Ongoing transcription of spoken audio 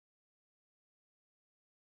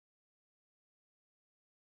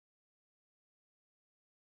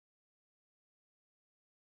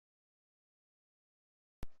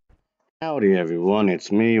Howdy everyone,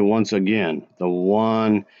 it's me once again, the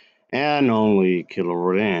one and only Killer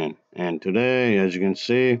Rodan. And today, as you can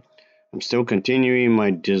see, I'm still continuing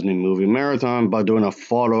my Disney movie marathon by doing a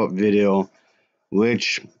follow-up video,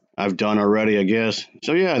 which I've done already, I guess.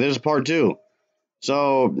 So yeah, this is part two.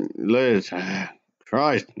 So, let's...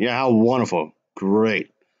 Christ, yeah, how wonderful.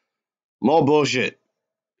 Great. More bullshit.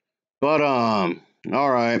 But,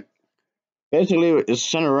 alright. Basically, it's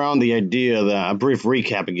centered around the idea that, a brief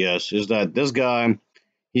recap, I guess, is that this guy,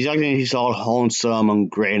 he's acting, he's all wholesome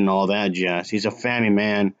and great and all that jazz. He's a family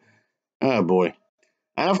man. Oh boy.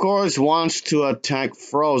 And of course, wants to attack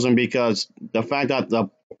Frozen because the fact that the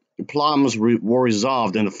problems were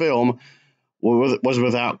resolved in the film was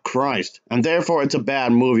without Christ. And therefore, it's a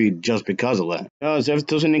bad movie just because of that. Because if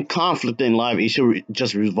there's any conflict in life, it should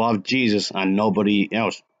just revolve Jesus and nobody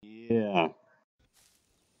else. Yeah.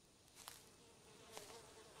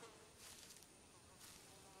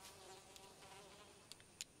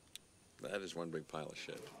 That is one big pile of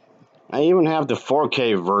shit. I even have the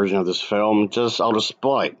 4K version of this film just out of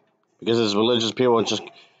spite, because as religious people just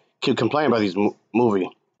keep complaining about these movie.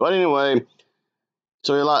 But anyway,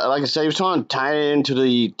 so like I said, he was trying to tie it into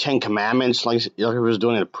the Ten Commandments, like he was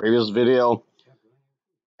doing in the previous video.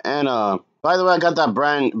 And by the way, I got that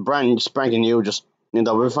brand spanking new, just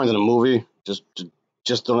referring to the movie, just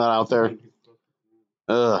throwing that out there.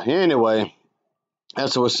 Anyway,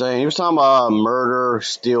 that's what I was saying. He was talking about murder,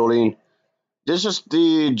 stealing. This is just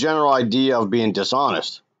the general idea of being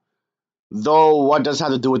dishonest. Though what does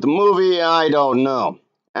have to do with the movie, I don't know.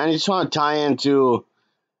 And he's trying to tie into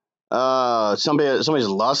somebody's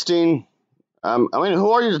lusting. I mean,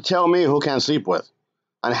 who are you to tell me who can't sleep with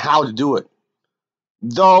and how to do it?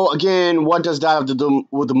 Though again, what does that have to do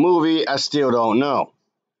with the movie? I still don't know.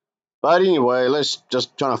 But anyway, let's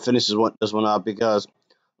just try to finish this one up because,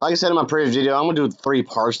 like I said in my previous video, I'm gonna do 3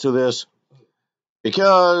 parts to this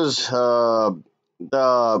because the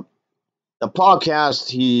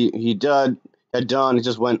podcast he had done, it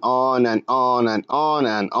just went on and on and on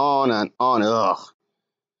and on and on,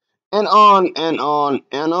 and on and on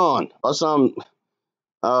and on about some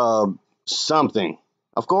something.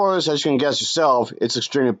 Of course, as you can guess yourself, it's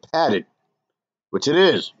extremely padded, which it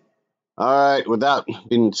is. All right, with that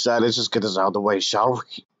being said, let's just get this out of the way, shall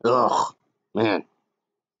we? Ugh, man.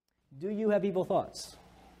 Do you have evil thoughts?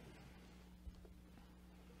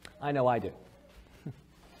 I know I do.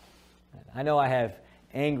 I know I have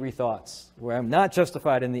angry thoughts where I'm not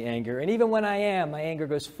justified in the anger, and even when I am, my anger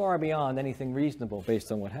goes far beyond anything reasonable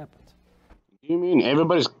based on what happened. You mean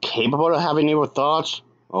everybody's capable of having evil thoughts?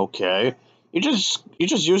 Okay. You're just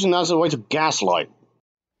using that as a way to gaslight.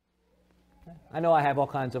 I know I have all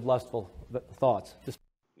kinds of lustful thoughts.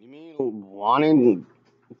 You mean wanting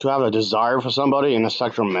to have a desire for somebody in a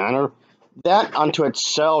sexual manner? That unto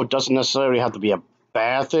itself doesn't necessarily have to be a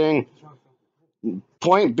bad thing.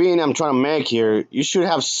 Point being I'm trying to make here, you should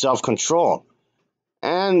have self-control.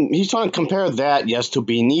 And he's trying to compare that, yes, to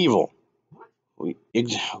being evil.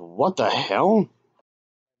 What the hell?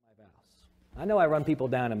 I know I run people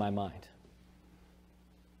down in my mind.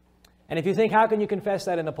 And if you think, how can you confess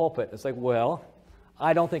that in the pulpit? It's like, well,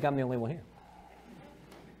 I don't think I'm the only one here.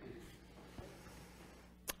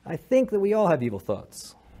 I think that we all have evil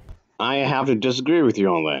thoughts. I have to disagree with you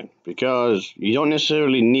on that, because you don't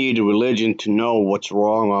necessarily need a religion to know what's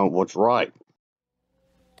wrong or what's right.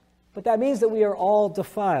 But that means that we are all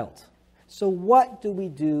defiled. So what do we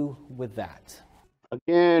do with that?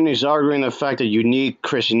 Again, he's arguing the fact that you need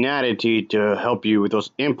Christianity to help you with those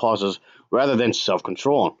impulses rather than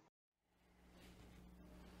self-control.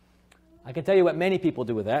 I can tell you what many people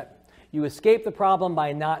do with that. You escape the problem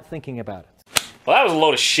by not thinking about it. Well, that was a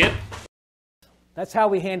load of shit. That's how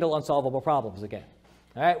we handle unsolvable problems again.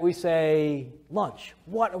 All right, we say, lunch.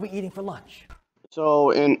 What are we eating for lunch?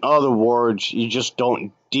 So, in other words, you just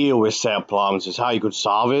don't deal with sad problems. Is how you could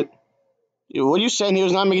solve it? What are you saying here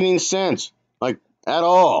is not making any sense. Like, at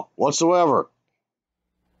all, whatsoever.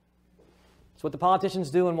 It's what the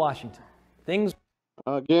politicians do in Washington. Things...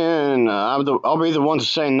 Again, I'll be the one to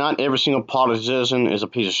say not every single politician is a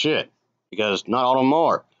piece of shit. Because not all of them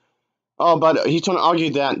are. Oh, but he's trying to argue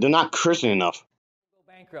that they're not Christian enough. Go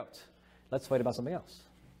bankrupt. Let's fight about something else.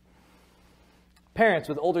 Parents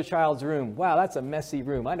with older child's room. Wow, that's a messy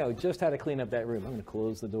room. I know just how to clean up that room. I'm going to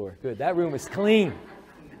close the door. Good, that room is clean.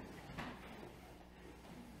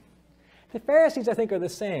 The Pharisees, I think, are the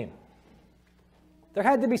same. There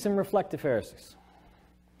had to be some reflective Pharisees.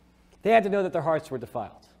 They had to know that their hearts were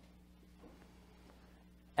defiled.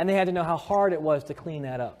 And they had to know how hard it was to clean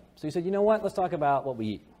that up. So he said, you know what? Let's talk about what we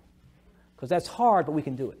eat. Because that's hard, but we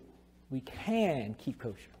can do it. We can keep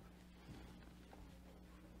kosher.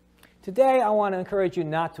 Today, I want to encourage you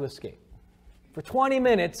not to escape. For 20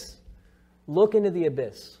 minutes, look into the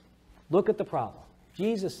abyss. Look at the problem.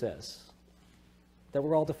 Jesus says that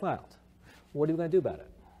we're all defiled. What are we going to do about it?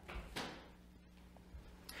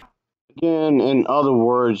 Again, in other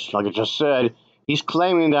words, like I just said, he's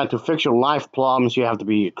claiming that to fix your life problems, you have to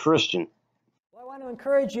be a Christian. Well, I want to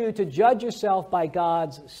encourage you to judge yourself by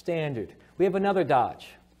God's standard. We have another dodge,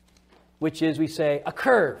 which is we say, a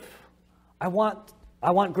curve. I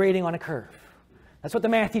want grading on a curve. That's what the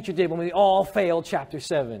math teacher did when we all failed chapter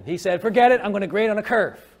 7. He said, forget it, I'm going to grade on a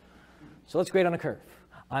curve. So let's grade on a curve.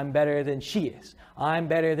 I'm better than she is. I'm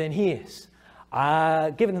better than he is.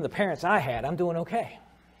 Given the parents I had, I'm doing okay.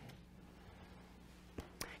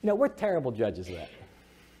 You know, we're terrible judges of that.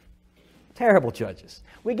 Terrible judges.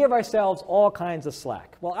 We give ourselves all kinds of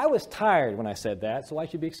slack. Well, I was tired when I said that, so I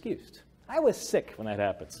should be excused. I was sick when that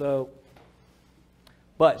happened, so...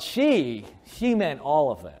 But she meant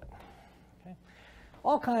all of that. Okay?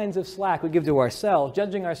 All kinds of slack we give to ourselves,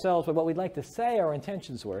 judging ourselves by what we'd like to say our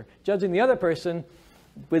intentions were, judging the other person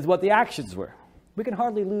with what the actions were. We can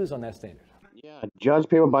hardly lose on that standard. Yeah, judge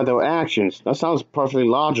people by their actions. That sounds perfectly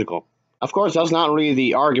logical. Of course, that's not really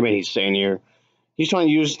the argument he's saying here. He's trying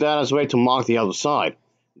to use that as a way to mock the other side,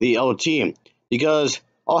 the other team. Because,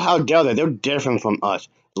 oh, how dare they? They're different from us.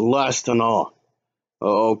 Less than all.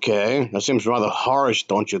 Okay, that seems rather harsh,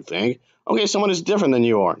 don't you think? Okay, someone is different than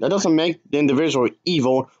you are. That doesn't make the individual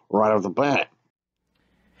evil right off the bat.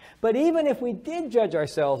 But even if we did judge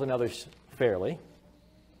ourselves and others fairly,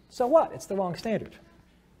 so what? It's the wrong standard.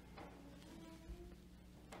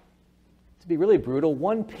 To be really brutal,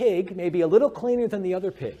 one pig may be a little cleaner than the other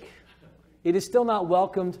pig. It is still not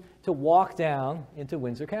welcomed to walk down into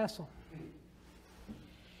Windsor Castle.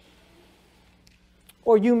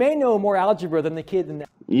 Or you may know more algebra than the kid in that.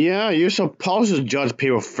 Yeah, you're supposed to judge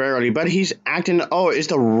people fairly, but he's acting, it's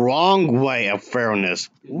the wrong way of fairness.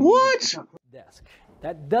 What? Desk.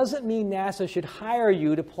 That doesn't mean NASA should hire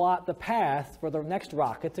you to plot the path for the next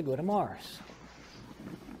rocket to go to Mars.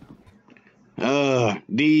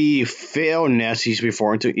 The fairness he's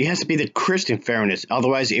referring to, it has to be the Christian fairness,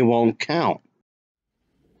 otherwise it won't count.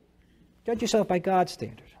 Judge yourself by God's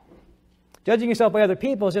standard. Judging yourself by other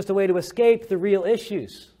people is just a way to escape the real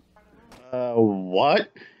issues.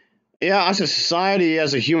 What? Yeah, as a society,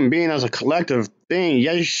 as a human being, as a collective thing,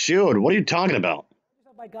 yeah, you should. What are you talking about? Judge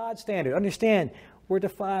yourself by God's standard. Understand, we're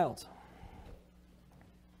defiled.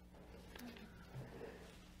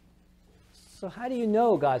 So how do you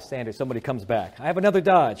know God's standard? Somebody comes back. I have another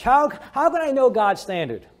dodge. How can I know God's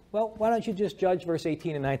standard? Well, why don't you just judge verse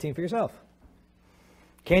 18 and 19 for yourself?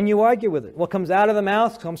 Can you argue with it? What comes out of the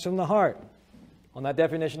mouth comes from the heart. On that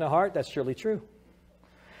definition of heart, that's surely true.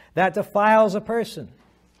 That defiles a person.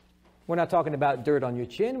 We're not talking about dirt on your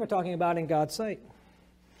chin. We're talking about in God's sight.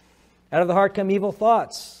 Out of the heart come evil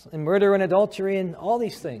thoughts, and murder and adultery, and all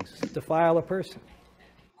these things defile a person.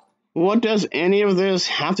 What does any of this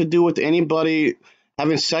have to do with anybody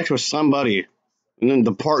having sex with somebody? And then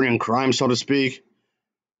the partner in crime, so to speak?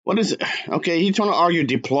 What is it? Okay, he's trying to argue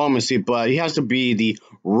diplomacy, but he has to be the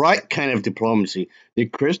right kind of diplomacy, the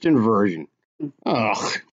Christian version.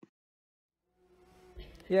 Ugh.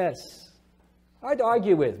 Yes. Hard to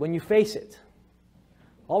argue with when you face it.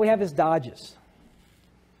 All we have is dodges.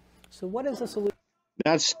 So what is the solution?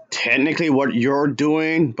 That's technically what you're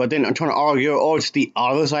doing, but then I'm trying to argue, it's the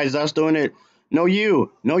other side that's doing it. No,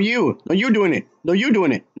 you. No, you. No, you doing it. No, you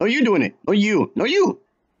doing it. No, you doing it. No, you. No, you.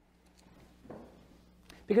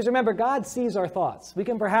 Because remember, God sees our thoughts. We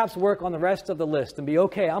can perhaps work on the rest of the list and be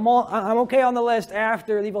okay. I'm okay on the list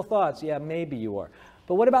after evil thoughts. Yeah, maybe you are.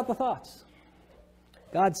 But what about the thoughts?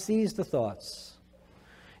 God sees the thoughts.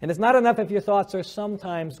 And it's not enough if your thoughts are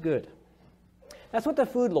sometimes good. That's what the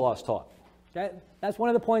food laws taught. Okay? That's one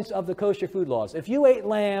of the points of the kosher food laws. If you ate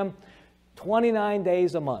lamb 29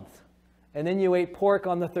 days a month, and then you ate pork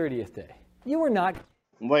on the 30th day, you were not...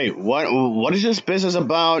 Wait, what is this business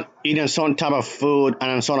about eating a certain type of food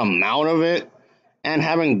and a certain amount of it, and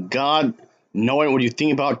having God knowing what you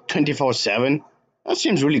think about 24/7? That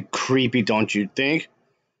seems really creepy, don't you think?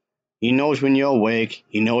 He knows when you're awake,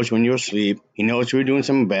 he knows when you're asleep, he knows when you're doing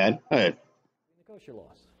something bad. Hey. The kosher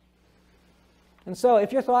laws. And so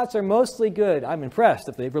if your thoughts are mostly good, I'm impressed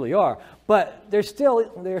if they really are, but they're still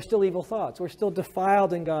evil thoughts. We're still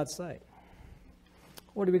defiled in God's sight.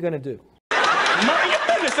 What are we going to do? Mind your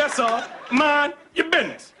business, that's all. Mind your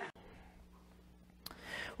business.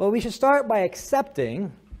 Well, we should start by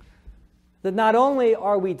accepting that not only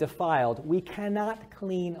are we defiled, we cannot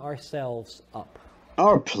clean ourselves up.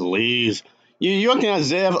 Oh, please. You're acting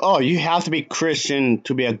as if, you have to be Christian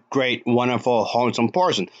to be a great, wonderful, wholesome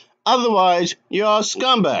person. Otherwise, you're a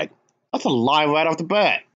scumbag. That's a lie right off the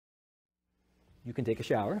bat. You can take a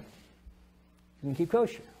shower. You can keep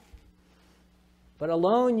kosher. But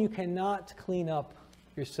alone you cannot clean up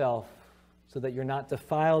yourself so that you're not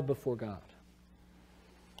defiled before God.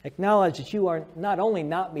 Acknowledge that you are not only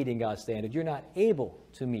not meeting God's standard, you're not able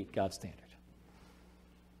to meet God's standard.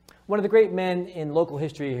 One of the great men in local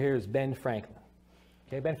history here is Ben Franklin.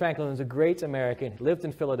 Okay, Ben Franklin was a great American, lived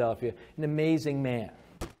in Philadelphia, an amazing man.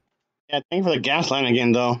 Yeah, thank you for the gaslighting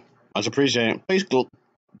again, though. Much appreciated. Please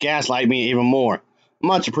gaslight me even more.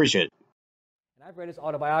 Much appreciated. And I've read his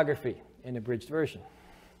autobiography in abridged version.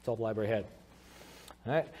 It's all the library had.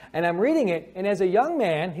 All right? And I'm reading it, and as a young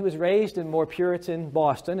man, he was raised in more Puritan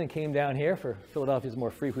Boston and came down here for Philadelphia's more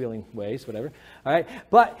freewheeling ways, whatever. All right?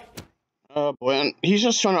 But Well, he's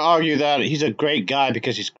just trying to argue that he's a great guy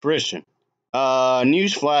because he's Christian.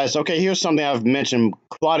 Newsflash. Okay, here's something I've mentioned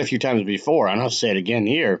quite a few times before, and I'll say it again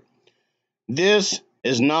here. This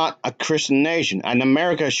is not a Christian nation, and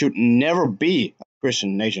America should never be a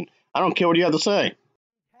Christian nation. I don't care what you have to say.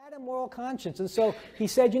 He had a moral conscience, and so he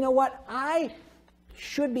said, you know what? I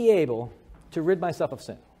should be able to rid myself of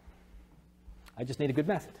sin. I just need a good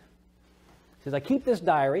method. He says, I keep this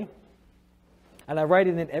diary, and I write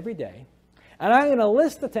in it every day, and I'm going to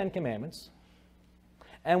list the 10 Commandments,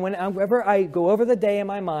 and whenever I go over the day in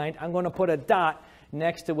my mind, I'm going to put a dot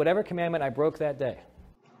next to whatever commandment I broke that day.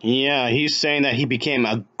 Yeah, he's saying that he became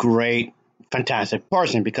a great, fantastic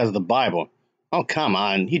person because of the Bible. Oh, come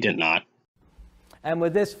on, he did not. And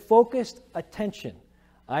with this focused attention,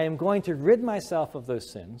 I am going to rid myself of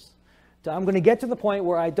those sins. I'm going to get to the point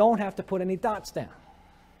where I don't have to put any dots down.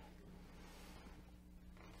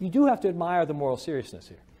 You do have to admire the moral seriousness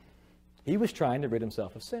here. He was trying to rid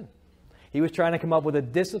himself of sin. He was trying to come up with a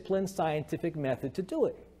disciplined, scientific method to do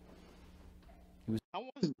it. How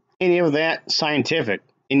was any of that scientific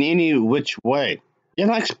in any which way? You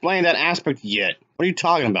haven't explained that aspect yet. What are you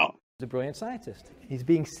talking about? He's a brilliant scientist. He's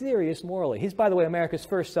being serious morally. He's, by the way, America's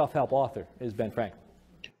first self-help author is Ben Franklin.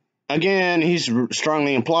 Again, he's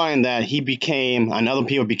strongly implying that he became, and other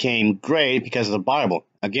people became great because of the Bible.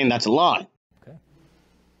 Again, that's a lie. Okay.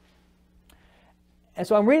 And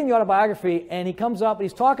so I'm reading the autobiography, and he comes up, and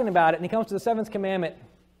he's talking about it, and he comes to the 7th commandment,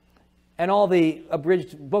 and all the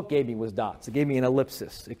abridged book gave me was dots. It gave me an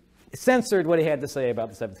ellipsis. It censored what he had to say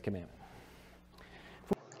about the 7th commandment.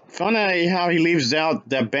 Funny how he leaves out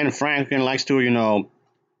that Ben Franklin likes to,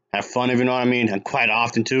 have fun, if you know what I mean, and quite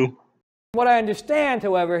often too. What I understand,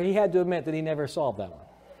 however, he had to admit that he never solved that one.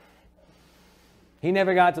 He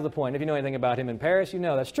never got to the point. If you know anything about him in Paris, you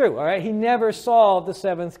know that's true, all right? He never solved the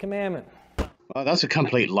 7th commandment. Well, that's a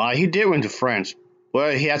complete lie. He did went to France.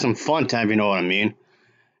 Well, he had some fun time, you know what I mean.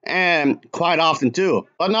 And quite often too.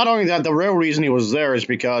 But not only that, the real reason he was there is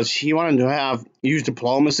because he wanted to use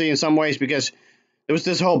diplomacy in some ways, because there was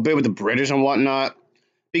this whole bit with the British and whatnot.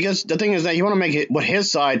 Because the thing is that you want to make his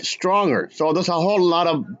side stronger. So there's a whole lot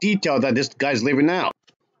of detail that this guy's leaving out.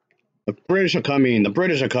 The British are coming. The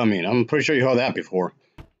British are coming. I'm pretty sure you heard that before.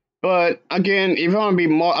 But again, if you want to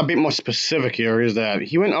be a bit more specific here, is that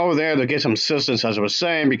he went over there to get some assistance, as I was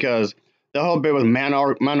saying, because the whole bit with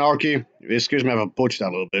monarchy. Excuse me if I butchered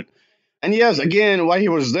that a little bit. And yes, again, while he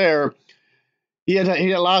was there, he had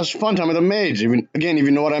a lot of fun time with the maids. If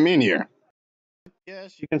you know what I mean here.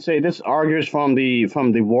 Yes, you can say this argues from the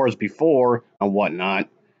wars before and whatnot.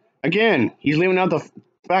 Again, he's leaving out the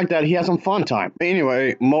fact that he had some fun time.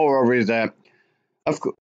 Anyway, moreover is that, of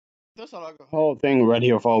course, this whole thing right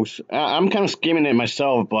here, folks. I'm kind of skimming it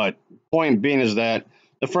myself, but point being is that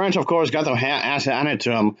the French, of course, got their ass handed to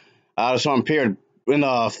them some period in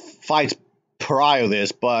the fights prior to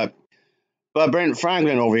this, but Brent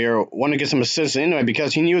Franklin over here wanted to get some assistance anyway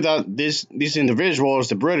because he knew that these individuals,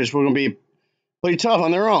 the British, were going to be pretty tough on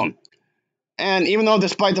their own. And even though,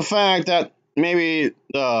 despite the fact that maybe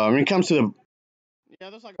when it comes to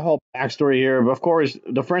there's like a whole backstory here, but of course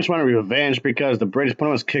the French wanted revenge because the British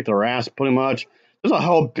pretty much kicked their ass, pretty much. There's a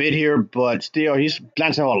whole bit here, but still, he's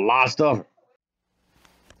glancing over a lot of stuff.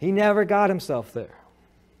 He never got himself there.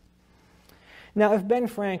 Now, if Ben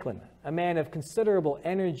Franklin, a man of considerable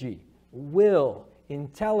energy, will,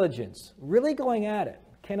 intelligence, really going at it,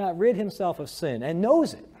 cannot rid himself of sin and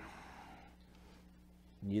knows it,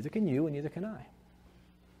 neither can you and neither can I.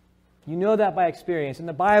 You know that by experience, and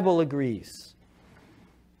the Bible agrees.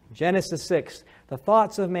 Genesis 6, the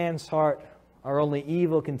thoughts of man's heart are only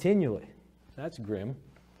evil continually. That's grim.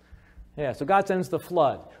 Yeah, so God sends the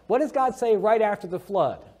flood. What does God say right after the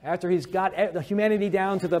flood? After he's got humanity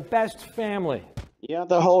down to the best family. Yeah,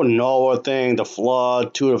 the whole Noah thing, the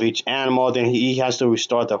flood, 2 of each animal, then he has to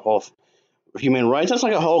restart the whole human rights. That's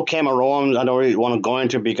like a whole Cameroon I don't really want to go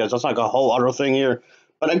into because that's like a whole other thing here.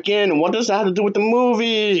 But again, what does that have to do with the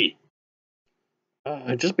movie?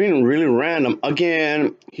 Just being really random.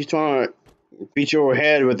 Again, he's trying to beat you over the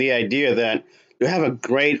head with the idea that to have a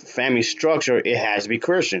great family structure, it has to be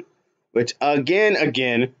Christian. Which, again,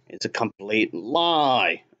 it's a complete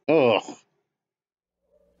lie. Ugh.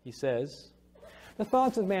 He says, the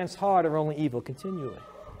thoughts of man's heart are only evil continually.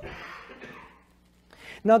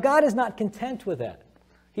 Now, God is not content with that.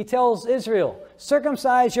 He tells Israel,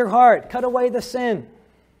 circumcise your heart, cut away the sin.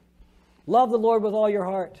 Love the Lord with all your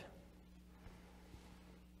heart.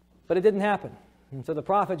 But it didn't happen. And so the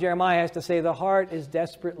prophet Jeremiah has to say the heart is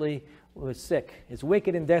desperately sick. It's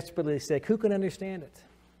wicked and desperately sick. Who can understand it?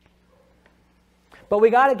 But we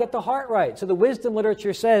got to get the heart right. So the wisdom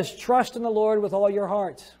literature says, trust in the Lord with all your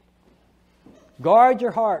heart. Guard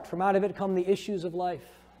your heart, from out of it come the issues of life.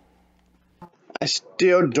 I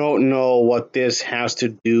still don't know what this has to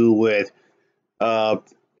do with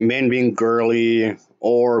men being girly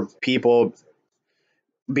or people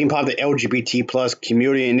being part of the LGBT plus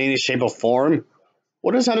community in any shape or form.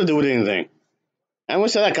 What does that have to do with anything? I would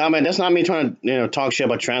say that comment. That's not me trying to talk shit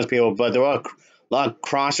about trans people, but there are a lot of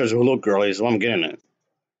crossers who look girly, is what I'm getting at.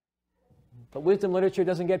 But wisdom literature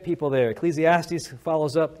doesn't get people there. Ecclesiastes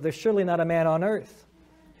follows up, there's surely not a man on earth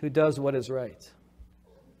who does what is right.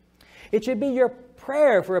 It should be your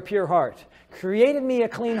prayer for a pure heart. Create in me a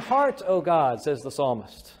clean heart, O God, says the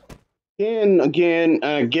psalmist. Again,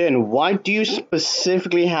 why do you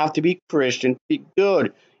specifically have to be Christian to be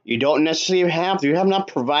good? You don't necessarily have to. You have not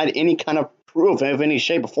provided any kind of proof of any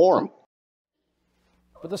shape or form.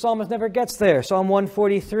 But the psalmist never gets there. Psalm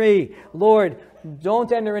 143, Lord,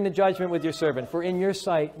 don't enter into judgment with your servant, for in your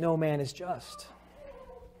sight no man is just.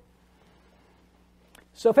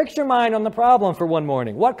 So fix your mind on the problem for one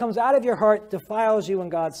morning. What comes out of your heart defiles you in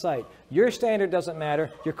God's sight. Your standard doesn't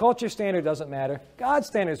matter. Your culture standard doesn't matter. God's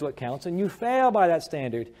standard is what counts, and you fail by that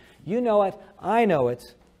standard. You know it. I know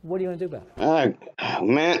it. What are you going to do about it?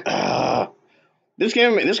 This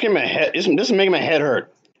is making my head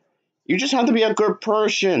hurt. You just have to be a good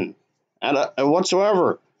person,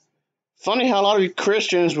 whatsoever. Funny how a lot of you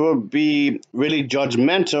Christians will be really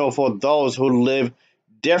judgmental for those who live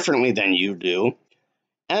differently than you do.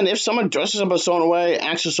 And if someone dresses up a certain way,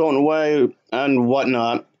 acts a certain way, and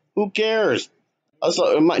whatnot, who cares?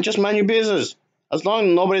 Just mind your business. As long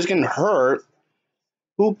as nobody's getting hurt,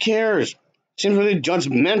 who cares? Seems really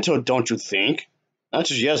judgmental, don't you think? That's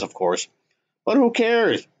just yes, of course. But who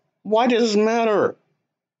cares? Why does this matter?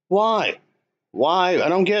 Why? I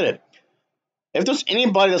don't get it. If there's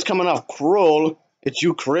anybody that's coming off cruel, it's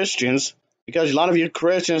you Christians. Because a lot of you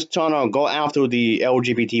Christians trying to go after the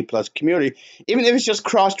LGBT plus community, even if it's just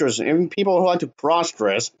cross-dressing, even people who like to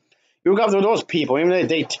cross-dress, you go after those people, even if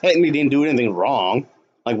they technically didn't do anything wrong,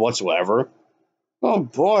 like whatsoever. Oh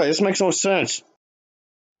boy, this makes no sense.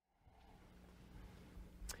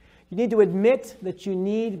 You need to admit that you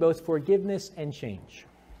need both forgiveness and change.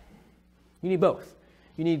 You need both.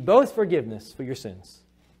 You need both forgiveness for your sins,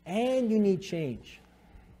 and you need change.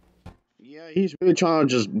 Yeah, he's really trying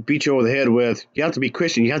to just beat you over the head with, you have to be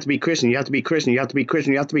Christian, you have to be Christian, you have to be Christian, you have to be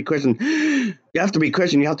Christian, you have to be Christian, you have to be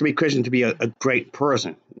Christian, you have to be Christian to be a great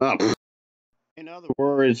person. In other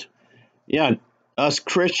words, yeah, us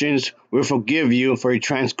Christians will forgive you for your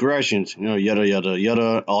transgressions, yada, yada,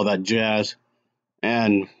 yada, all that jazz.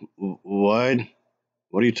 And what?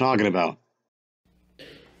 What are you talking about?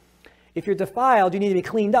 If you're defiled, you need to be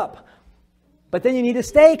cleaned up. But then you need to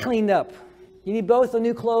stay cleaned up. You need both the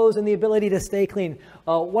new clothes and the ability to stay clean.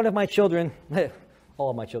 One of my children,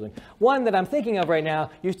 all of my children, one that I'm thinking of right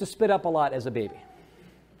now, used to spit up a lot as a baby.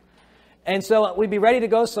 And so we'd be ready to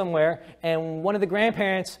go somewhere, and one of the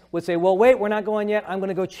grandparents would say, well, wait, we're not going yet. I'm going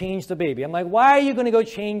to go change the baby. I'm like, why are you going to go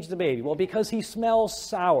change the baby? Well, because he smells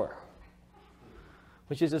sour.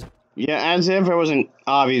 Which is just... Yeah, as if it wasn't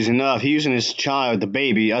obvious enough, he's using his child, the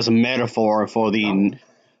baby, as a metaphor for the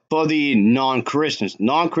non-Christians.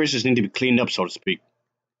 Non-Christians need to be cleaned up, so to speak.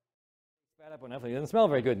 He doesn't smell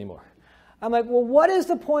very good anymore. I'm like, well, what is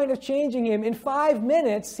the point of changing him? In 5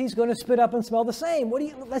 minutes, he's going to spit up and smell the same.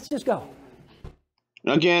 Let's just go.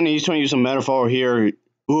 Again, he's trying to use a metaphor here.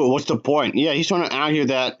 Ooh, what's the point? Yeah, he's trying to argue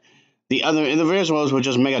that the other individuals would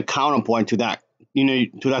just make a counterpoint to that,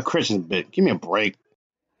 to that Christian bit. Give me a break.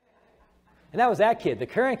 And that was that kid. The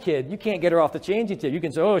current kid, you can't get her off the changing tip. You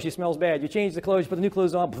can say, oh, she smells bad. You change the clothes, you put the new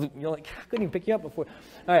clothes on. You're like, I couldn't even pick you up before.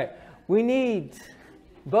 All right. We need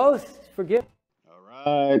both forgiveness.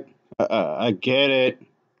 All right. I get it.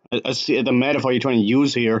 I see the metaphor you're trying to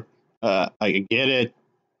use here. I get it.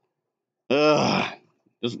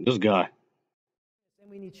 This guy.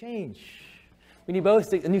 And we need change. We need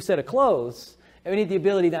both a new set of clothes, and we need the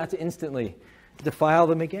ability not to instantly defile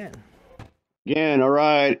them again. Again, all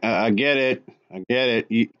right, I get it. I get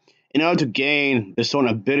it. In order to gain this certain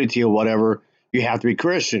ability or whatever, you have to be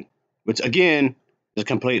Christian, which again is a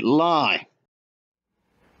complete lie.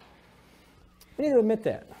 We need to admit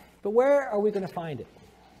that. But where are we going to find it?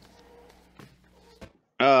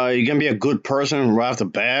 You're gonna be a good person right off the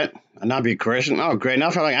bat and not be a Christian? Oh, great. Now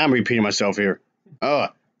I feel like I'm repeating myself here. Oh,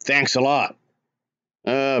 thanks a lot.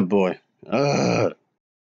 Oh, boy.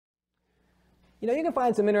 You know, you can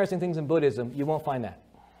find some interesting things in Buddhism. You won't find that.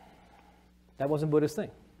 That wasn't Buddhist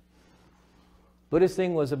thing. Buddhist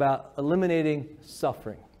thing was about eliminating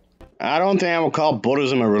suffering. I don't think I would call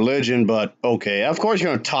Buddhism a religion, but okay. Of course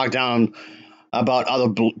you're going to talk down about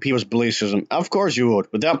other people's belief system. Of course you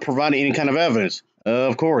would, without providing any kind of evidence.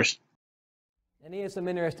 Of course. And he has some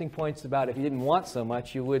interesting points about if you didn't want so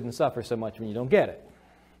much, you wouldn't suffer so much when you don't get it.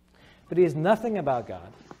 But he has nothing about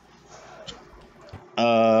God.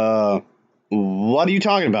 What are you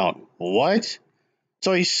talking about? What?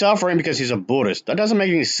 So he's suffering because he's a Buddhist. That doesn't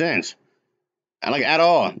make any sense. Like, at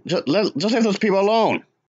all. Just leave those people alone.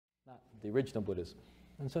 Not the original Buddhism.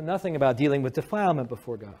 And so nothing about dealing with defilement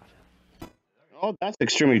before God. Oh, that's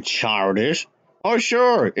extremely childish. Oh,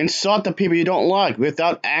 sure. Insult the people you don't like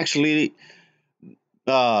without actually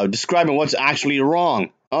describing what's actually wrong.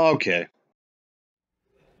 Okay.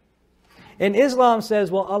 And Islam says,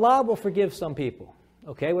 well, Allah will forgive some people.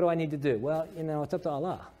 Okay, what do I need to do? Well, you know, it's up to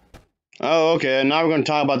Allah. Oh, okay. Now we're going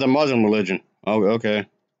to talk about the Muslim religion. Oh, okay.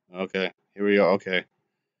 Okay. Here we are. Okay.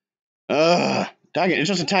 It's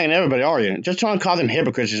just attacking everybody, are you? Just trying to call them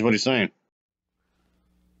hypocrites is what he's saying.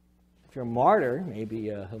 If you're a martyr, maybe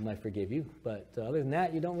he might forgive you. But other than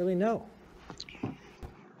that, you don't really know.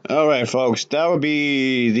 All right, folks. That would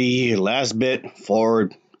be the last bit for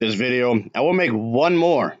this video. I will make one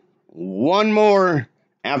more. One more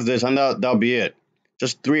after this, and that'll be it.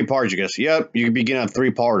 Just 3 parts, I guess. Yep, you can begin a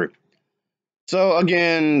 3-parter. So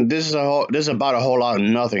again, this is about a whole lot of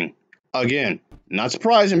nothing. Again, not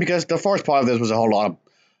surprising because the first part of this was a whole lot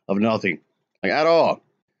of nothing, like at all.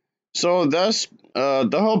 So that's the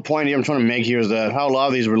whole point here I'm trying to make here is that how a lot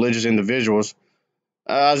of these religious individuals,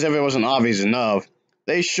 as if it wasn't obvious enough,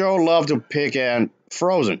 they show love to pick at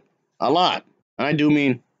Frozen a lot, and I do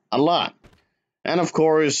mean a lot. And of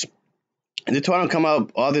course, they try to come up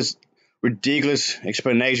with all this ridiculous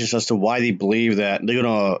explanations as to why they believe that they're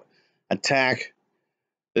gonna attack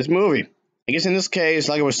this movie. I guess in this case,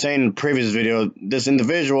 like I was saying in the previous video, this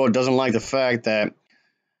individual doesn't like the fact that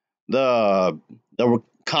the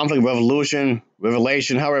conflict revelation,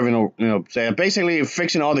 however you know, say it, basically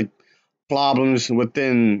fixing all the problems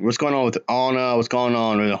within what's going on with Anna, what's going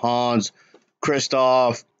on with Hans,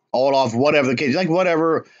 Kristoff, Olaf, whatever the case, like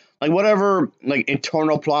whatever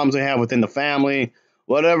internal problems they have within the family,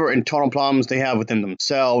 whatever internal problems they have within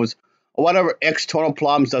themselves, or whatever external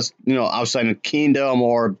problems that's outside the kingdom,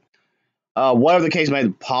 or whatever the case may be,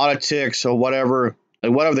 politics or whatever,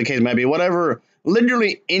 like whatever the case may be, whatever,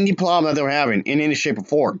 literally any problem that they're having in any shape or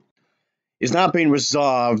form is not being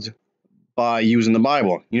resolved by using the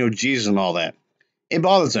Bible, Jesus and all that. It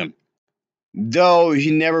bothers him, though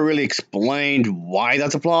he never really explained why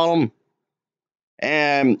that's a problem,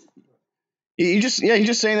 and he's just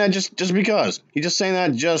saying that just because. He's just saying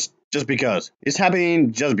that just because. It's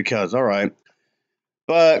happening just because. All right.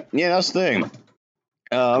 But, yeah, that's the thing.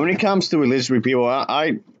 When it comes to religious people,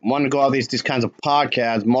 I want to go out these kinds of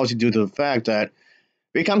podcasts mostly due to the fact that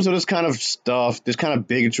when it comes to this kind of stuff, this kind of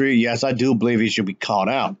bigotry, yes, I do believe it should be called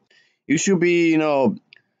out. You should be,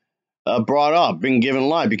 brought up, being given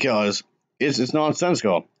life, because it's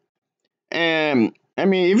nonsensical. And, I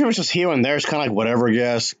mean, even if it's just here and there, it's kind of like whatever, I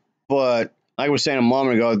guess. But like I was saying a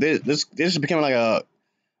moment ago, this is becoming like a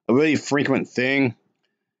really frequent thing.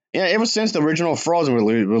 Yeah, ever since the original Frozen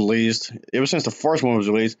released, ever since the first one was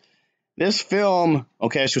released, this film,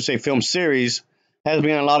 okay, I should say film series, has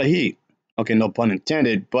been a lot of heat. Okay, no pun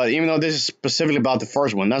intended. But even though this is specifically about the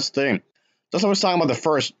first one, that's the thing. That's what I was talking about the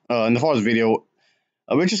first, in the first video.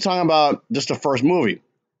 We're just talking about just the first movie.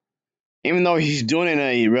 Even though he's doing it in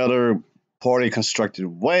a rather poorly constructed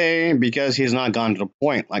way, because he's not gone to the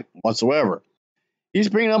point, like, whatsoever. He's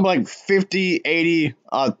bringing up like 50, 80,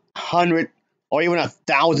 100, or even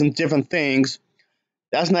 1,000 different things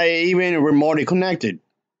that's not even remotely connected.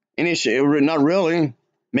 And it's not really.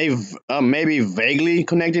 Maybe vaguely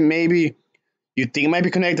connected, maybe. You think it might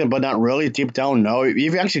be connected, but not really. Deep down, no. If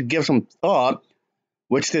you actually give some thought,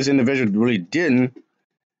 which this individual really didn't,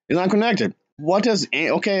 it's not connected. What does...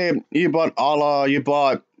 Okay, you bought Allah, you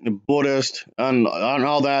bought Buddhist, and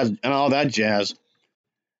all that jazz.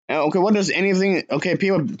 Okay, what does anything... Okay,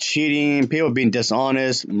 people cheating, people being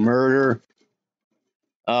dishonest, murder,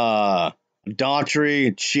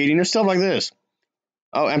 adultery, cheating, and stuff like this.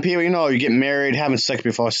 Oh, and people, you get married, having sex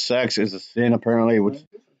before sex is a sin apparently, which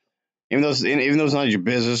even though it's not your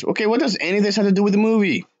business. Okay, what does any of this have to do with the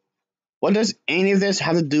movie? What does any of this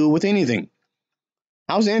have to do with anything?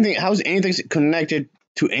 How is anything connected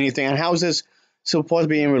to anything, and how is this supposed to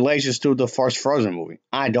be in relation to the first Frozen movie?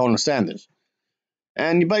 I don't understand this.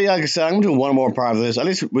 But yeah, like I said, I'm gonna do one more part of this, at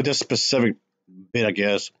least with this specific bit, I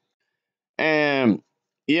guess. And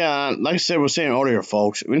yeah, like I said, we're saying earlier,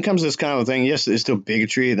 folks. When it comes to this kind of thing, yes, it's still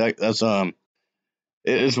bigotry. That's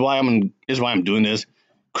is why I'm doing this.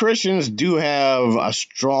 Christians do have a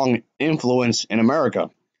strong influence in America.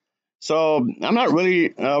 So I'm not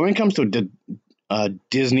really when it comes to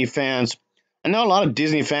Disney fans. I know a lot of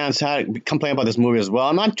Disney fans had complained about this movie as well.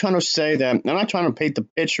 I'm not trying to say that. I'm not trying to paint the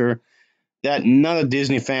picture that none of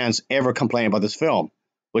Disney fans ever complain about this film,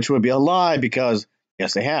 which would be a lie because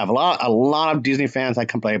yes, they have a lot of Disney fans that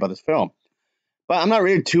complain about this film. But I'm not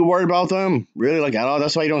really too worried about them, really, like at all.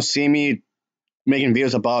 That's why you don't see me making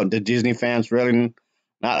videos about the Disney fans, really,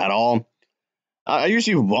 not at all. I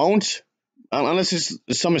usually won't, unless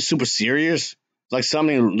it's something super serious, like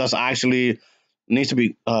something that's actually needs to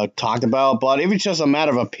be talked about. But if it's just a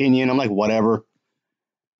matter of opinion, I'm like whatever.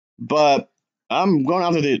 But I'm going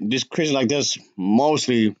after this Christian like this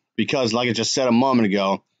mostly because, like I just said a moment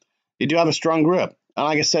ago, they do have a strong grip. And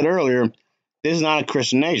like I said earlier, this is not a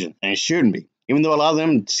Christian nation, and it shouldn't be, even though a lot of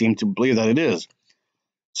them seem to believe that it is.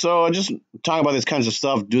 So just talking about this kinds of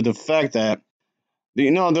stuff due to the fact that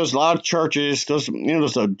there's a lot of churches, there's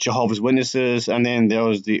the Jehovah's Witnesses, and then there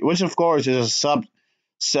was which of course is a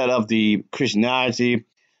subset of the Christianity.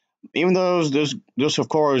 Even those of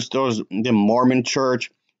course those the Mormon Church.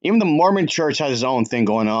 Even the Mormon Church has its own thing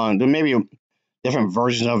going on. There may be different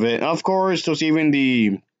versions of it. And of course, there's even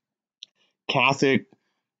the Catholic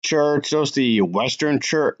Church. There's the Western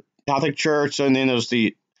Church, Catholic Church, and then there's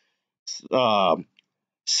the uh,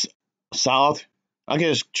 S- South, I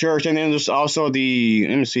guess, Church, and then there's also the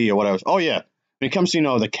let me see what else. Oh yeah, when it comes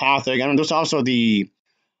to the Catholic, and there's also the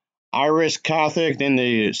Irish Catholic, then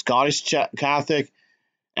the Scottish Catholic,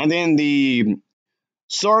 and then the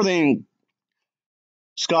Southern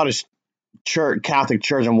Scottish Church, Catholic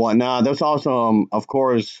Church, and whatnot. There's also, of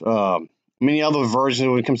course, many other versions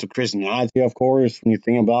when it comes to Christianity. Of course, when you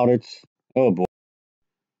think about it, oh boy.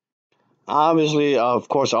 Obviously, of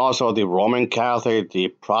course, also the Roman Catholic, the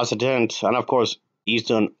Protestant, and of course,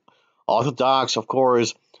 Eastern Orthodox, of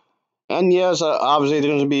course. And yes, obviously,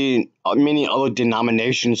 there's going to be many other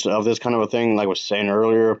denominations of this kind of a thing, like I was saying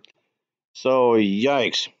earlier. So,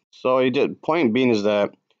 yikes. So, the point being is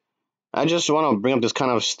that I just want to bring up this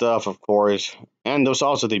kind of stuff, of course. And there's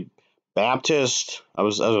also the Baptist,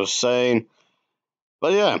 as I was saying.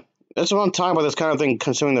 But yeah, that's what I'm talking about this kind of thing,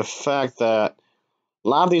 considering the fact that a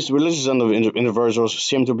lot of these religious individuals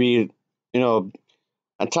seem to be, you know,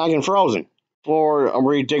 attacking Frozen for a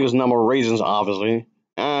ridiculous number of reasons, obviously.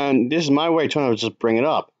 And this is my way of trying to just bring it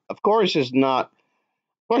up. Of course, it's not.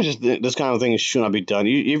 Of course, this kind of thing should not be done.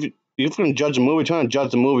 If you're going to judge a movie, trying to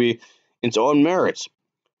judge the movie in its own merits.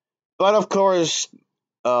 But of course,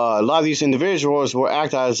 a lot of these individuals will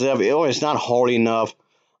act as if it's not holy enough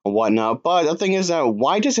and whatnot. But the thing is that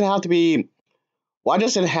why does it have to be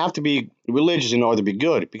religious in order to be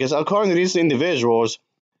good? Because according to these individuals,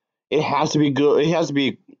 it has to be good. It has to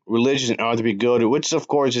be religious in order to be good, which of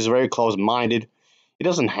course is very close-minded. It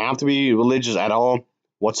doesn't have to be religious at all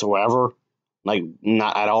whatsoever, like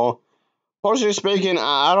not at all. Personally speaking,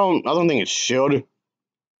 I don't think it should, of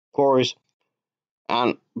course.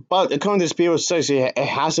 And but according to these people, says it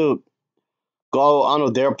has to go under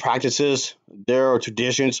their practices, their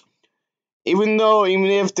traditions. Even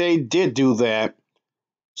if they did do that,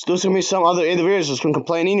 still to me some other individuals can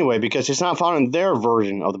complain anyway because it's not found in their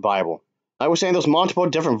version of the Bible. Like we're saying, there's multiple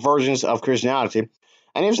different versions of Christianity,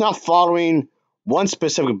 and if it's not following one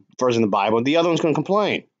specific version of the Bible, the other one's going to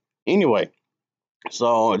complain anyway.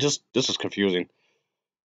 So just this is confusing.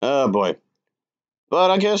 Oh boy. But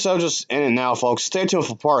I guess I'll just end it now, folks. Stay tuned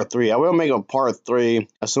for part 3. I will make a part 3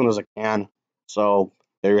 as soon as I can. So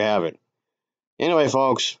there you have it. Anyway,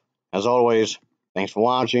 folks, as always, thanks for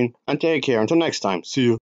watching and take care. Until next time, see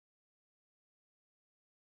you.